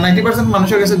না কারণ 90%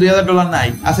 মানুষের কাছে $2,000 নাই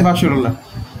আছে $500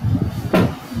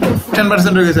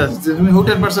 10% হয়ে গেছে তুমি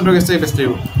 10% হয়ে গেছে বেস্ট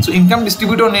হইব সো ইনকাম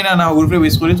ডিস্ট্রিবিউটর নেই না ওগুলোর উপরে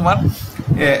বেস করে তোমার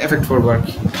এফেক্ট পড়বে আর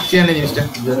কি চেনে জিনিসটা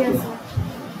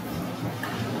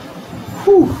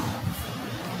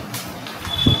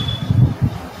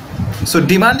সো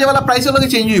ডিমান্ড যেগুলা প্রাইসের লগে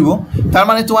চেঞ্জ হইব তার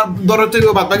মানে তোমার দরদ তৈরি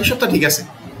বাদ বাকি সবটা ঠিক আছে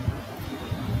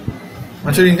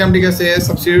মানুষের ইনকাম ঠিক আছে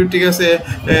সাবসিডিউট ঠিক আছে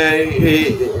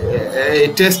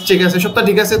টেস্ট ঠিক আছে সবটা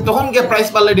ঠিক আছে তখন গিয়ে প্রাইস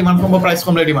বাড়লে ডিমান্ড কমবো প্রাইস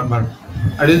কমলে ডিমান্ড বাড়বে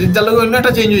আর যদি তার লগে অন্য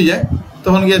একটা চেঞ্জ হয়ে যায়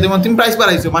তখন গিয়ে যেমন তুমি প্রাইস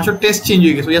বাড়াইছো মানুষের টেস্ট চেঞ্জ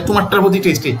হয়ে গেছে ইয়া তোমারটার প্রতি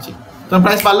টেস্ট হচ্ছে তখন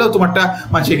প্রাইস বাড়লেও তোমারটা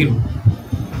মানুষে কিনবে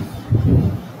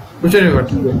বুঝছো না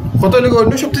ব্যাপারটা কত লোক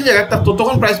অন্য সবচেয়ে জায়গায় তার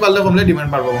তখন প্রাইস বাড়লে কমলে ডিমান্ড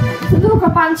বাড়বে কিন্তু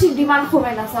পাঞ্চির ডিমান্ড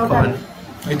কমে না স্যার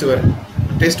এই তো পারে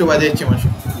টেস্টও বাজে যাচ্ছে মানুষ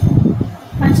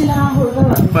পাঞ্চি না হলো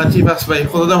পাঁচি পাঁচ ভাই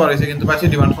কতটা বাড়াইছে কিন্তু পাঁচের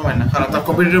ডিমান্ড কমায় না কারণ তার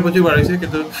কম্পিটিটর প্রচুর বাড়াইছে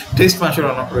কিন্তু টেস্ট মানুষের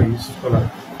অনেক রয়ে গেছে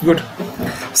good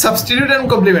substitute and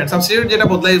complement substitute যেটা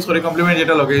বদলা ইউজ করে কমপ্লিমেন্ট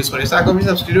যেটা লগে ইউজ করে চা কফি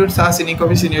সাবস্টিটিউট চা চিনি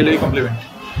কফি চিনি হলে কমপ্লিমেন্ট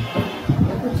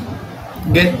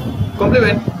গেট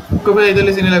কমপ্লিমেন্ট কফি খাইতে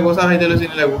চিনি লাগবো চা খাইতে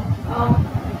চিনি লাগবো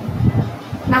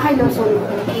না খাইলেও চলবে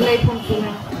লাই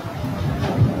কমপ্লিমেন্ট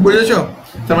বুঝেছো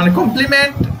তার মানে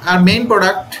কমপ্লিমেন্ট আর মেইন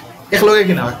প্রোডাক্ট একলগে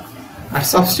কিনা হয় আর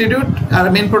সাবস্টিটিউট আর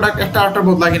মেইন প্রোডাক্ট একটা আরেকটা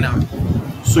বদলা কিনা হয়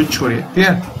সুইচ করে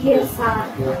ক্লিয়ার ইয়েস স্যার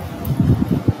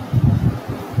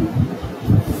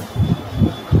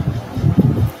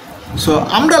সো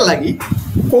আমরা লাগি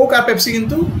কোক আর পেপসি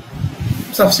কিন্তু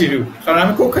সাবস্টিটিউট কারণ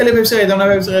আমি কোক খাইলে পেপসি খাইতাম না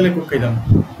পেপসি খাইলে কোক খাইতাম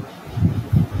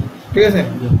ঠিক আছে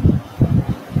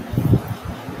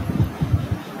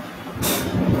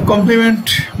কমপ্লিমেন্ট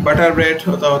বাটার ব্রেড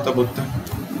হতা হতা বলতে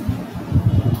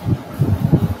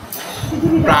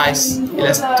প্রাইস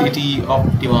ইলাস্টিসিটি অফ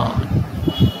ডিমান্ড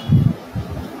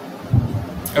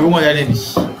এগো মজা জিনিস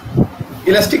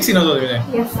ইলাস্টিক সিনো তো দিবেন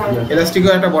ইয়েস স্যার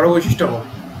ইলাস্টিকের একটা বড় বৈশিষ্ট্য হয়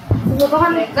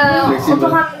যতক্ষণ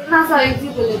না স্যার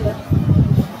ফ্লেক্সিবল এটা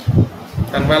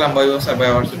tanpa lambai besar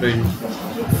bayar sudah ini.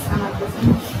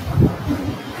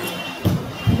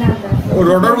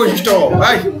 Rodor বৈশিষ্ট্য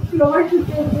ভাই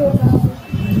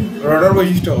রডার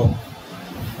বৈশিষ্ট্য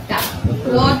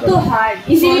রড তো হার্ড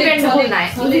ইজিলি বেন্ডেবল না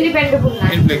ইজিলি বেন্ডেবল না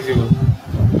inflexible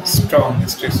strong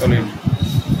strict solid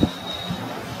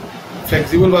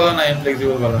flexible वाला না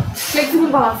ইনফ্লেক্সিবল वाला ফ্লেক্সিবল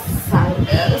বালা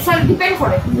স্যার ডিপেন্ড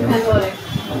করে ভালো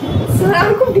স্যার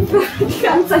আমি খুব ডিফারেন্ট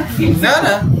আনসার না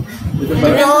না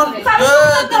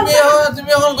তুমি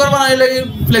এখন করবা না লাগে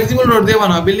ফ্লেক্সিবল রড দিয়ে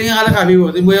বানাও বিল্ডিং এ খালে খাবিও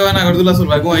তুমি বইয়া না করদুলা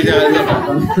চলবা ঘুমাই যা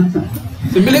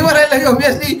তো বিল্ডিং বানাই লাগে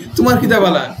অবভিয়াসলি তোমার কিটা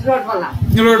বালা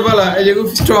রড বালা এই যে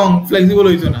স্ট্রং ফ্লেক্সিবল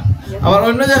হইতো না আবার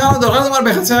অন্য জায়গা দরকার তোমার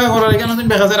বেখাচা করার কেন তুমি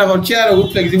বেখাচা করছি আর খুব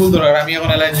ফ্লেক্সিবল দরকার আমি এখন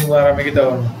লাইন দিব আর আমি কিটা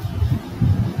বানাবো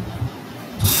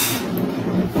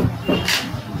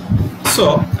সো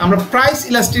আমরা প্রাইস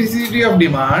ইলাস্টিসিটি অফ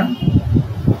ডিমান্ড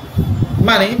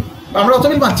মানে আমরা অত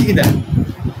বিল মাছি কিটা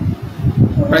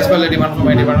প্রাইস বাড়লে ডিমান্ড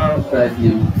কমে ডিমান্ড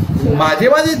মাঝে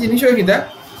মাঝে জিনিস হয় কিটা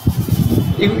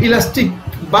ইলাস্টিক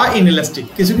বা ইনইলাস্টিক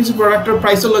কিছু কিছু প্রোডাক্টের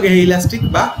প্রাইসের লগে ইলাস্টিক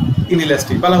বা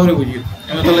ইনইলাস্টিক ভালো করে বুঝিও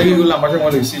আমি তো লাগি এগুলো লম্বা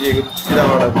সময় লইছি যে এটা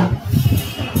বড়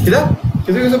কিটা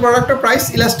কিছু কিছু প্রোডাক্টের প্রাইস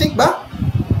ইলাস্টিক বা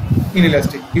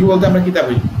ইনইলাস্টিক কি বলতে আমরা কিটা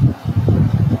বুঝি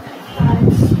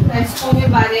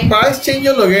প্রাইস চেঞ্জ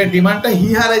হল লগে ডিমান্ডটা হি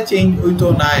হারে চেঞ্জ হইতো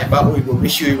নাই বা হইব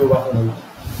বেশি হইব বা কম হইব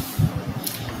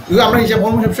আমরা হিসাব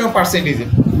করবো সবসময় পার্সেন্টেজে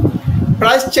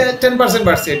প্রাইস 10%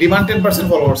 বাড়ছে ডিমান্ড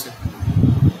 10% ফলো করছে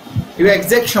এটা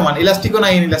এক্সাক্ট সমান ইলাস্টিকও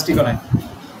নাই ইনইলাস্টিকও নাই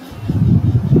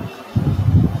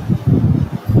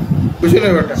বুঝলে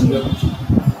ব্যাপারটা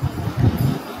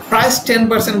প্রাইস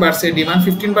 10% বাড়ছে ডিমান্ড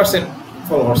 15%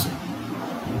 ফলো করছে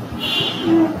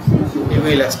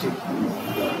ইলাস্টিক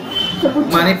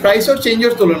মানে প্রাইসের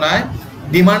চেঞ্জের তুলনায়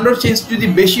ডিমান্ডের চেঞ্জ যদি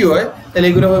বেশি হয় তাহলে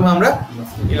এগুলো হবে আমরা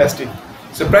ইলাস্টিক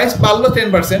সো প্রাইস বাড়লো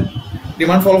 10%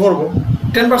 ডিমান্ড ফলো করবো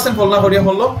 10% ফল না করিয়া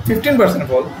হলো 15%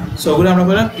 ফল সো ওগুলো আমরা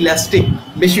বললাম ইলাস্টিক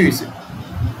বেশি হয়েছে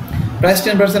প্রাইস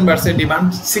 10% বাড়ছে ডিমান্ড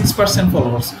 6% ফলো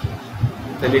করছে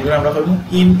তাহলে এগুলো আমরা বলবো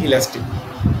ইন ইলাস্টিক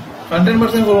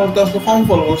 10% ফলো করতে আসলে কম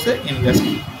ফলো করছে ইন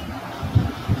ইলাস্টিক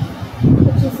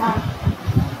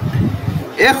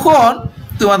এখন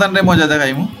তোমাদের মজা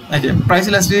দেখাইমু এই যে প্রাইস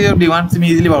ইলাস্টিসিটি অফ ডিমান্ড তুমি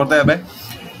ইজিলি করতে পারবে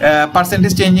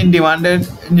percentage change in demanded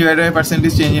divided by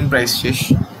percentage change in price শেষ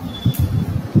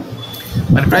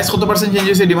মানে প্রাইস কত পার্সেন্ট চেঞ্জ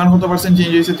হয়েছে ডিমান্ড কত পার্সেন্ট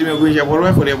চেঞ্জ হয়েছে তুমি ওগুলো হিসাব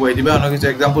করবে করিয়া বই দিবে অন্য কিছু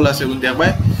এক্সাম্পল আছে ওগুলো দেখবে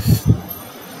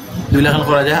দুই লাখ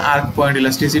করা যায় আর্ক পয়েন্ট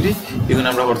ইলাস্টিসিটি এগুলো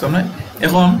আমরা করতাম না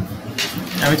এখন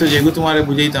আমি তো যেগুলো তোমার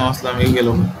বুঝাইতাম আসলাম এগুলো গেল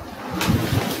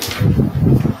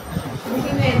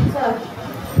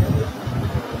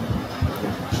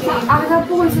I have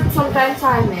to listen sometimes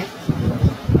I'm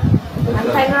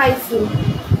kind of icy.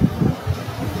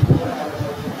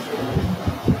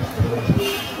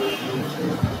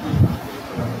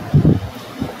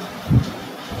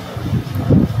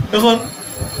 এখন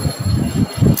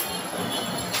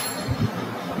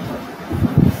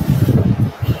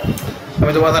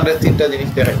আমি তোমাদের তিনটা জিনিস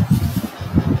দেখাই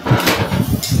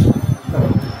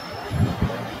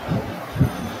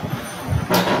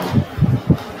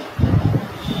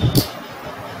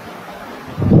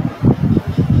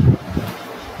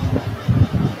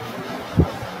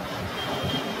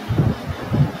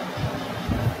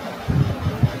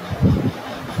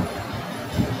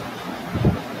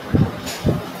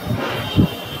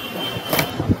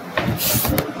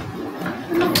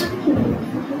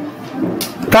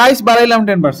প্রাইস বাড়াইলাম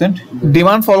 10%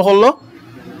 ডিমান্ড ফল করলো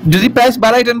যদি প্রাইস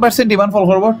বাড়াই 10% ডিমান্ড ফল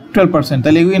করবো 12%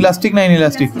 তাহলে এগুলো ইলাস্টিক না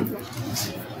ইনইলাস্টিক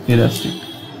ইলাস্টিক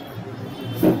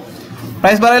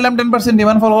প্রাইস বাড়াইলাম 10%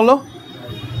 ডিমান্ড ফল করলো 8%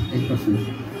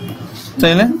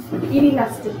 তাইলে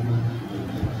Inelastic.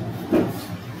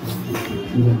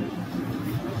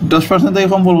 10% থেকে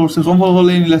কম ফল করছে কম ফল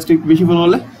করলে ইনইলাস্টিক বেশি ফল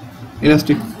করলে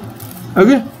ইলাস্টিক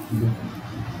ওকে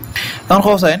তখন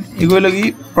কোসাইন এগুলো কি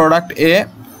প্রোডাক্ট এ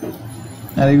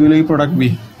আর এগুলো কি প্রোডাক্ট বি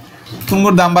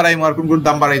কোনগুলোর দাম বাড়াই আর কোনগুলোর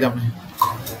দাম বাড়াই দাম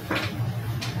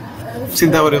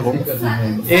চিন্তা করে কম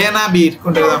এ না বি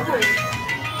কোনটার দাম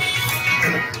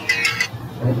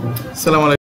আসসালামু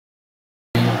আলাইকুম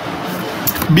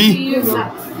বি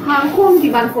কোন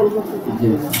ডিমান্ড করব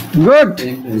গুড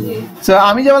সো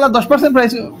আমি যে বলা 10%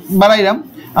 প্রাইস বাড়াইলাম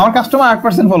আমার কাস্টমার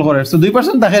 8% ফল করে সো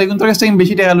 2% থাকে কিন্তু কাছ থেকে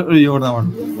বেশি টাকা ইয়ে করতাম আমার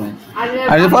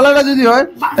আর যে ফলটা যদি হয়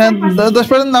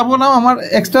 10% লাভ না আমার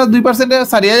এক্সট্রা 2% এ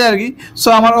সারিয়ে যায় আর কি সো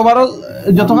আমার ওভারঅল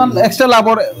যতক্ষণ এক্সট্রা লাভ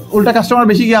ওর উল্টা কাস্টমার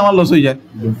বেশি গিয়ে আমার লস হয়ে যায়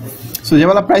সো যে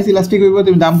বলা প্রাইস ইলাস্টিক হইব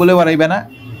তুমি দাম বলে বাড়াইবে না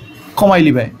কমাই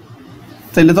লিবে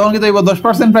তাইলে তখন কি হইব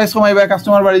 10% প্রাইস কমাইবে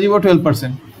কাস্টমার বাড়ি যাব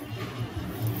 12%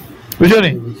 বুঝছো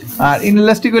নি আর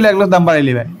ইনইলাস্টিক হইলে একলা দাম বাড়াই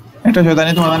লিবে একটা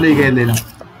শয়তানি তোমার কাছে লিখে দিলাম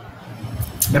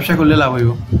ব্যবসা করলে লাভ হইব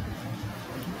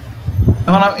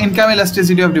এখন ইনকাম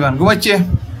ইলাস্টিসিটি অফ ডিমান্ড ঘুমাচ্ছে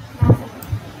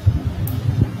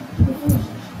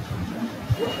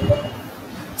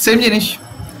সেম জিনিস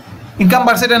ইনকাম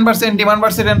বাড়ছে 10% ডিমান্ড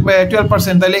বাড়ছে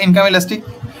 12% তাহলে ইনকাম ইলাস্টিক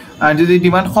আর যদি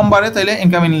ডিমান্ড কম বাড়ে তাহলে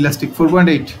ইনকাম ইনইলাস্টিক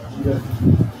 4.8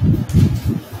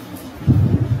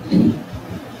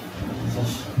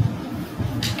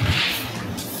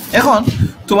 এখন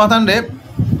তোমাদের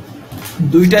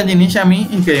দুইটা জিনিস আমি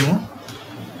শিখাইমু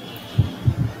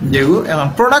যেগুলো এখন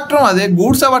প্রোডাক্টের মাঝে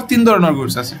গুডস আবার তিন ধরনের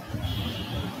গুডস আছে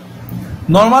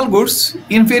নর্মাল গুডস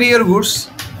ইনফেরিয়র গুডস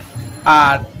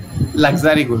আর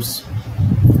লাক্সারি গুডস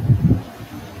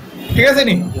ঠিক আছে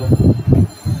নি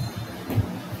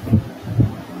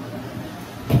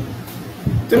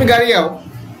তুমি গাড়ি আও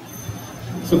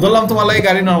তো ধরলাম তোমার লাগে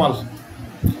গাড়ি নর্মাল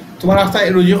তোমার রাস্তায়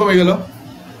রুজি কমে গেল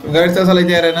তুমি গাড়ি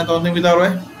চালাইতে পারে না তখন তুমি কি করবে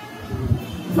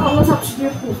আমরা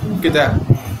সাবস্টিটিউট কিটা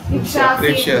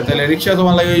রিক্সা তাহলে রিক্সা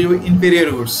তোমার লাগে ইনফেরিয়র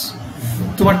গুডস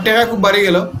তোমার টাকা খুব বাড়ি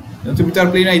গেল তুমি তো আর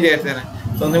প্লেন আইতে পারতে না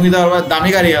তখন তুমি তো আবার দামি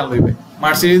গাড়ি আন লইবে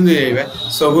মার্সিডিজ দিয়ে যাইবে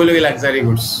সবগুলো লাক্সারি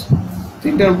গুডস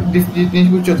তিনটা জিনিস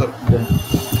বুঝছো তো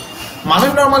মানুষ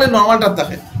নর্মালটা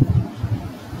থাকে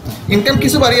ইনকাম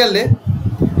কিছু বাড়ি আনলে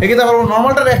একে পারবো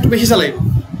নর্মালটা একটু বেশি চালাইব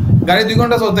গাড়ি 2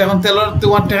 ঘন্টা চলতে এখন তেলের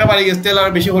তোমার টাকা বাড়ি গেছে তেল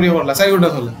আর বেশি করিয়ে পড়লা 4 ঘন্টা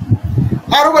চলে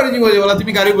আরো বাড়ি যাবো যে বলা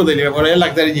তুমি গাড়ি বদলে পরে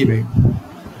লাক্সারি যাবে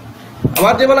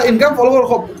আবার যে বলা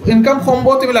ইনকাম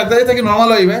কমবো তুমি লাক্সারি থেকে নর্মাল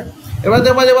হইবে এবার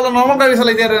দেখবা যে বলো নর্মাল গাড়ি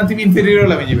চালাইতে আর তুমি ইনফেরিয়র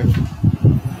লামে যাবে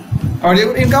আর যে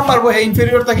ইনকাম পারবো হে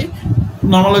ইনফেরিয়র থাকি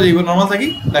নর্মাল যাইব নর্মাল থাকি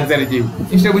লাক্সারি যাইব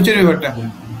ইনস্টা বুঝছো ব্যাপারটা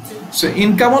সো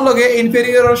ইনকামের লগে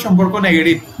ইনফেরিয়রের সম্পর্ক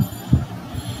নেগেটিভ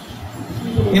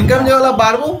ইনকাম যেগুলা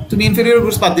বাড়বো তুমি ইনফেরিয়র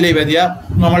গুডস বাদ দিলেই বা দিয়া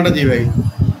নর্মালটা যাইবে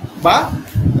বা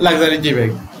লাক্সারি যাইবে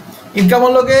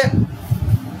ইনকামের লগে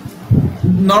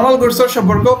নর্মাল গুডসের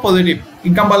সম্পর্ক পজিটিভ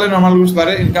ইনকাম বাড়লে নর্মাল গুডস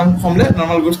বাড়ে ইনকাম কমলে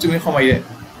নর্মাল গুডস তুমি কমাই দেয়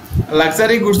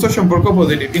লাক্সারি গুডসের সম্পর্ক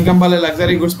পজিটিভ ইনকাম বাড়লে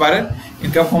লাক্সারি গুডস বাড়ে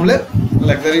ইনকাম কমলে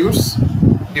লাক্সারি গুডস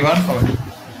ডিমান্ড কমে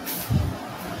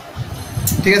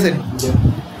ঠিক আছে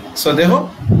সো দেখো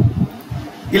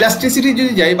ইলাস্টিসিটি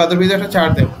যদি যাই বাদর ভিতরে একটা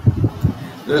চার্ট দেখো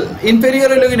ইনফেরিয়র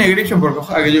হইল কি নেগেটিভ সম্পর্ক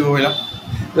আগে যে বললাম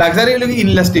লাক্সারি হইল কি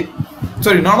ইনলাস্টিক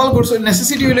সরি নর্মাল গুডস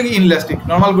নেসেসিটি হইল কি ইনলাস্টিক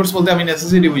নর্মাল গুডস বলতে আমি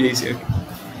নেসেসিটি বুঝাইছি আর কি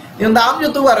এখন দাম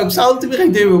যত বাড়ুক চাউল তুমি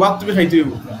খাইতে হইব ভাত তুমি খাইতে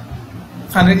হইব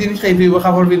খানের জিনিস খাইতে হইব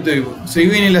খাবার কিনতে হইব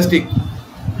সেইগুলো ইনইলাস্টিক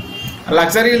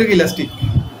লাক্সারি হইল কি ইলাস্টিক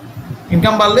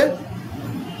ইনকাম বাড়লে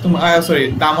তোমার সরি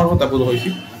দামের কথা বলা হয়েছি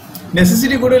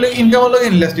নেসেসিটি করে হইলে ইনকাম হলো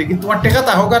ইনইলাস্টিক তোমার টাকা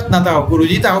তাহোক আর না তাহোক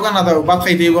রুজি তাহোক আর না তাহোক ভাত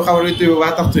খাইতে হইব খাবার খাইতে হইব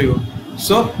ভাত থাকতে হইব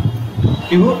সো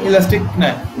এগুলো ইলাস্টিক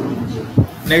নাই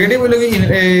নেগেটিভ হইলে কি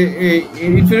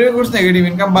ইনফেরিয়র গুডস নেগেটিভ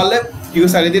ইনকাম বাড়লে এগুলো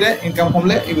সারি দিলে ইনকাম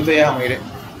কমলে এগুলো ইয়া হামাইরে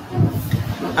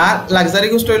আর লাক্সারি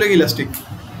গুডস হইল কি ইলাস্টিক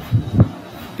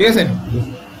ঠিক আছে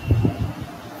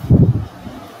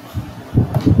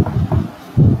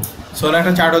সোনা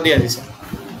একটা চার্টও দিয়া দিছে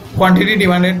কোয়ান্টিটি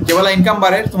ডিমান্ডেড যেবেলা ইনকাম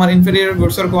বাড়ে তোমার ইনফেরিয়র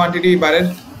গুডসের কোয়ান্টিটি বাড়ে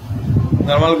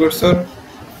নর্মাল গুডসের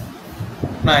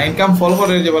না ইনকাম ফল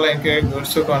করে যেবেলা ইনফেরিয়র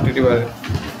গুডসের কোয়ান্টিটি বাড়ে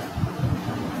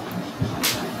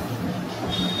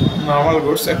নর্মাল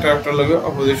গুডস একটা লগে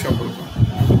অপোজিট সম্পর্ক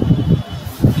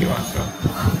ডিমান্ডটা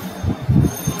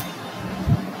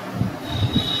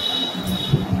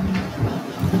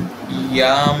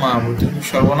ইয়া মামু তুমি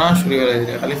সর্বনাশ শুরু করে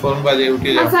দিলে খালি ফোন বাজে উঠে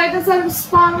যাও আচ্ছা এটা স্যার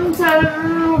স্পন্সর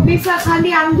ভিসা খালি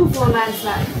আনবো ফোন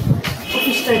আছে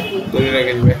অফিসটা কি ধরে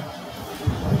রেখে দিবে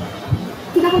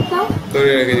কি করতে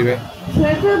ধরে রেখে দিবে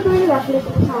সেটা তুমি রাখলে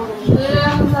কথা হবে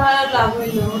আমরা লাভ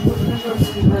হইলো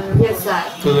ইয়েস স্যার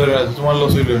তো ধরে তোমার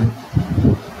লস হইলো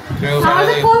তুমি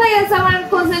আমাদের কোন আছে আমার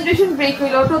কনসেন্ট্রেশন ব্রেক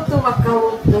হইলো তো বাক্কা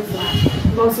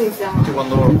বস হইছে আমার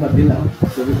বন্ধ করো বাদ দিলাম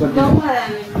ছবি করে দিলাম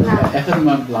না একটা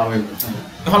তোমার লাভ হইল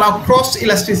এখন ক্রস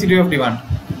ইলাস্টিসিটি অফ ডিমান্ড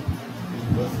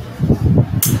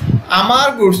আমার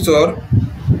গুডসর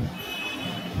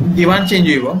ডিমান্ড চেঞ্জ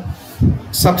হইব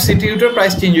সাবস্টিটিউটের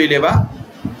প্রাইস চেঞ্জ হইলে বা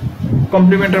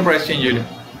কমপ্লিমেন্টের প্রাইস চেঞ্জ হইলে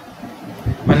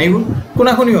মানে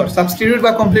কোনাকুনি হর সাবস্টিটিউট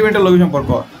বা কমপ্লিমেন্টের লগে সম্পর্ক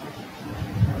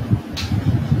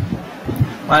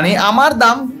মানে আমার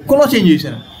দাম কোনো চেঞ্জ হয়েছে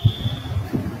না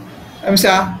আমি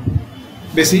চা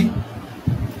বেশি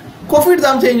কফির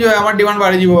দাম চেঞ্জ হয় আমার ডিমান্ড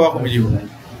বাড়ি যাব বা কমে যাব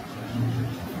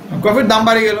কফির দাম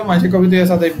বাড়ি গেল মানুষ কফি দিয়ে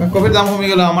সাথে কফির দাম কমে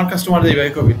গেল আমার কাস্টমার যাইবে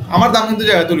কফি আমার দাম কিন্তু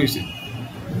জায়গায় তো রয়েছে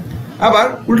আবার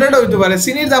উল্টাটা হইতে পারে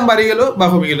চিনির দাম বাড়ি গেল বা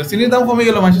কমে গেল চিনির দাম কমে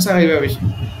গেল মানুষ চা খাইবে বেশি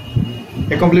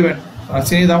এ কমপ্লিমেন্ট আর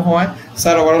চিনির দাম কমায়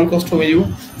স্যার ওভারঅল কস্ট কমে যাব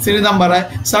চিনির দাম বাড়ায়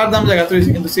চার দাম জায়গা তো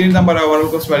রয়েছে কিন্তু চিনির দাম বাড়ায় ওভারঅল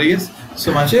কস্ট বাড়ি গেছে সো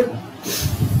মানুষের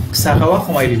চা খাওয়া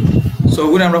কমাই দিব সো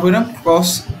ওগুলো আমরা কইলাম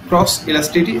cross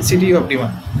elasticity of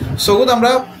demand so ওগুলো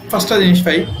আমরা পাঁচটা জিনিস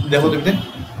পাই দেখো তুমি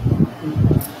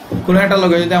কোনো একটা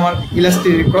লগে যদি আমার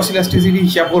ক্রস ইলাস্টিসিটি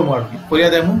হিসাব করবো আর কি করিয়া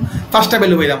দেখো পাঁচটা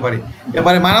ভ্যালু পাইতাম পারি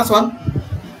এবারে -1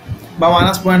 বা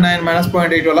 -0.9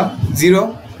 -0.8 ওলা 0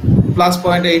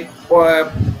 +0.8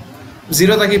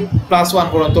 0 থেকে +1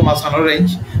 পর্যন্ত মাঝখানের রেঞ্জ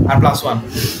আর +1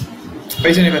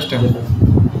 পাইছেন এই পাঁচটা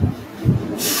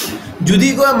যদি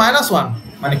কয় -1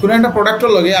 মানে কোনো একটা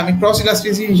প্রোডাক্টের লগে আমি ক্রস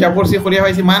ইলাস্টিসিটি হিসাব করছি করিয়া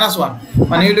পাইছি -1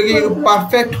 মানে এই লগে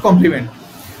পারফেক্ট কমপ্লিমেন্ট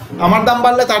আমার দাম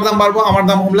বাড়লে তার দাম বাড়বো আমার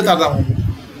দাম কমলে তার দাম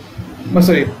কমবে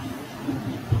সরি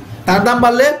তার দাম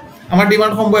বাড়লে আমার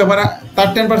ডিমান্ড কমবো এবার তার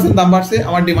 10% দাম বাড়ছে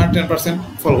আমার ডিমান্ড 10%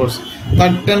 ফল করছে তার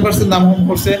 10% দাম কম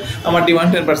করছে আমার ডিমান্ড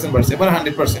 10% বাড়ছে এবার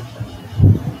 100%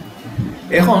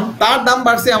 এখন তার দাম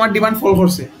বাড়ছে আমার ডিমান্ড ফল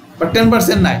করছে বাট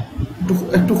 10% নাই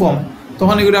একটু কম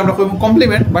তখন এগুলো আমরা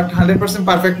কমপ্লিমেন্ট বাট 100%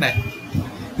 পারফেক্ট নাই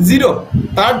 0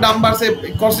 তার দাম বাড়ছে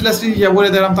ক্রস ইলাস্টিসিটি হিসাব করে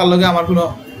দিলাম তার লগে আমার কোনো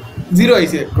 0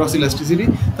 আইছে ক্রস ইলাস্টিসিটি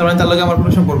তার মানে তার লগে আমার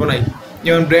কোনো সম্পর্ক নাই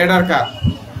যেমন ব্রেড আর কার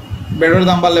ব্রেডের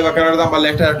দাম বাড়লে বা কারের দাম বাড়লে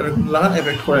একটা লাগান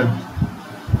এফেক্ট করে না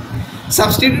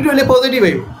সাবস্টিটিউট হলে পজিটিভ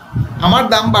আইব আমার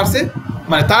দাম বাড়ছে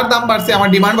মানে তার দাম বাড়ছে আমার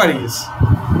ডিমান্ড বাড়ি গেছে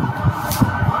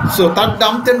সো তার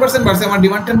দাম 10% বাড়ছে আমার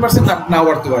ডিমান্ড 10% নাও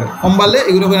বাড়তে পারে কম বাড়লে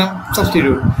এগুলো করে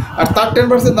সাবস্টিটিউট আর তার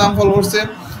 10% দাম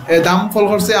ফল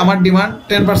করছে আমার ডিমান্ড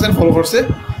 10% ফল করছে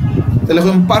তাহলে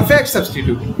পারফেক্ট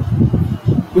সাবস্টিটিউট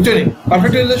বুঝছো নি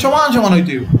পারফেক্ট হলে সমান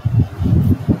হইতে হবে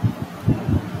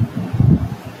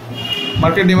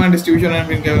market demand distribution and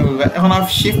income এখন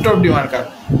শিফট অফ ডিমান্ড কার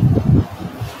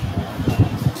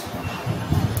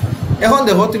এখন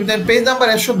দেখো তুমি পেজ নাম্বার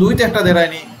 102 তে একটা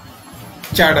দেরাইনি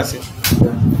চার্ট আছে,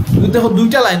 দেখো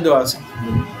দুইটা লাইন দেওয়া আছে।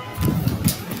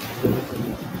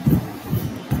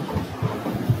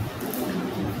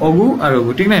 অগু আর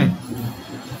অগু, ঠিক না?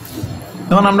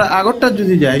 এখন আমরা আগরটা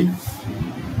যদি যাই,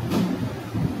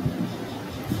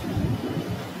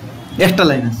 একটা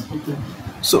লাইন আছে।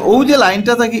 সো ও যে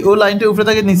লাইনটা থাকি, ও লাইনটা উপরে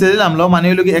থাকি নিচে দিলাম মানে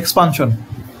হলো কি এক্সপানশন,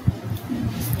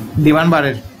 ডিমান্ড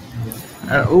বাড়ের।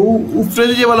 আর ও উপরে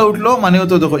যে বলা উঠলো মানে ও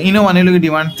তো দেখো ইনো মানে হলো কি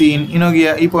ডিমান্ড 3, ইনো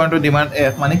গিয়া এই পয়েন্টে ডিমান্ড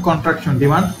 1 মানে কন্ট্রাকশন,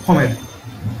 ডিমান্ড কমে।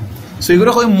 সো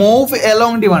এগুলো কই move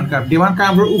along demand curve. Demand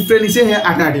কার্ভের উপরে নিচে হে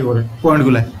আগাডি করে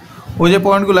পয়েন্টগুলাই, ওই যে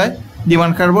পয়েন্টগুলাই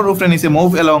ডিমান্ড কার্ভের উপরে নিচে মুভ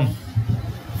অ্যালং।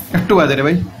 একটু বাজারে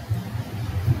ভাই।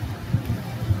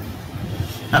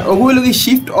 আর ওগুলো কি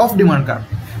shift of demand curve.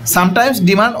 Sometimes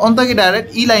demand on থাকি ডাইরেক্ট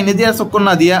ই লাইনে দিয়া চক্কর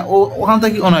না দিয়া ও ওখান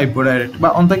থেকে অনাইব ডাইরেক্ট, বা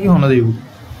অন থাকি হন দিব।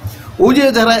 ও যে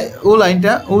যারা ও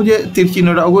লাইনটা, ও যে তীর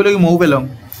চিহ্নটা, ওগুলো কি মুভ অ্যালং,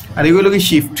 আর এগুলো কি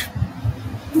শিফট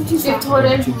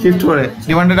করে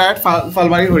ডিমান্ডে ডাইরেক্ট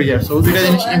ফালমারি হয়ে যায়। সো দুইটা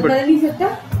জিনিস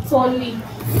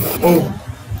ও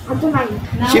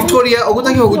শিফট করিয়া ওগু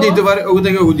থেকে ওগু দিতে পারে, ওগু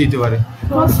থেকে ওগু দিতে পারে।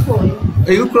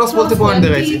 এগু ক্রস বলতে পয়েন্ট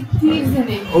দেখাইছে।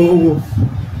 ও ওগু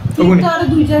ওগু নি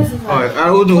হয়, আর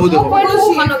ও দেখো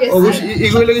ওগু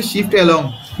এগুলো কি শিফট অ্যালং,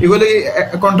 এগুলো কি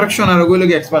কন্ট্রাকশন, আর ওগুলো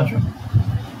কি এক্সপানশন।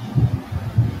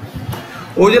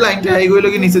 ও যে লাইনটা এগুলো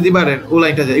কি নিচে দিবারে, ও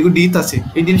লাইনটা যায় এগুলো ডিত আছে,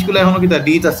 এই জিনিসগুলো এখনো কি তার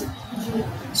ডিত আছে।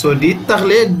 সো ডিত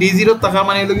থাকলে D0 টাকা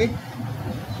মানে হলো কি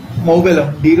মুভ অ্যালং,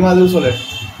 ডির মাঝেও চলে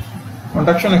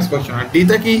কন্ট্রাকশন এক্সপানশন। আর ডি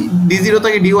থেকে D0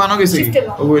 থেকে D1 ও গেছে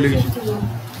ওগুলো কি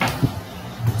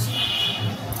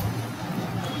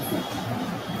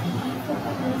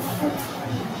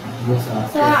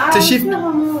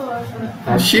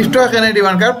শিফট এখানে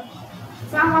demand curve,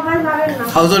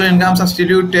 household income,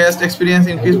 substitute, test, experience,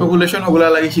 increase population, ওগুলা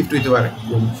লাগি শিফট হইতে পারে।